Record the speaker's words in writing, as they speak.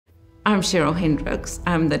I'm Sheryl Hendriks.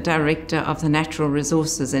 I'm the director of the Natural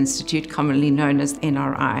Resources Institute, commonly known as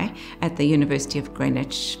NRI, at the University of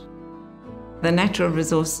Greenwich. The Natural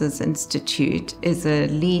Resources Institute is a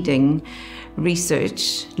leading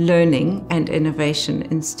research, learning and innovation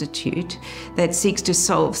institute that seeks to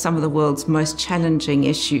solve some of the world's most challenging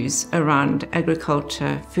issues around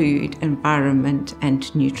agriculture, food, environment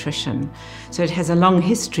and nutrition. So it has a long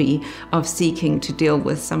history of seeking to deal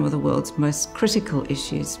with some of the world's most critical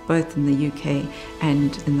issues, both in the UK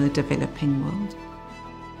and in the developing world.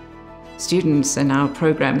 Students in our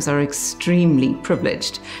programs are extremely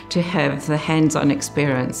privileged to have the hands-on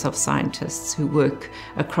experience of scientists who work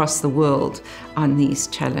across the world on these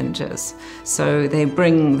challenges. So they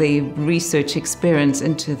bring the research experience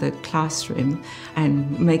into the classroom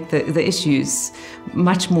and make the issues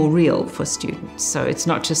much more real for students. So it's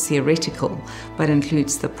not just theoretical, but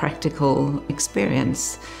includes the practical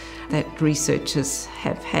experience that researchers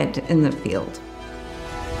have had in the field.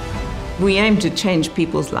 We aim to change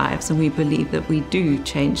people's lives, and we believe that we do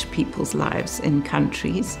change people's lives in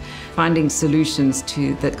countries. Finding solutions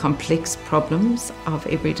to the complex problems of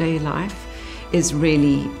everyday life is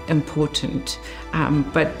really important,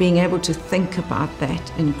 but being able to think about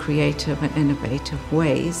that in creative and innovative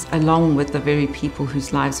ways, along with the very people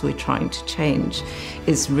whose lives we're trying to change,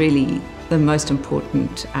 is really the most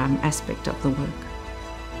important aspect of the work.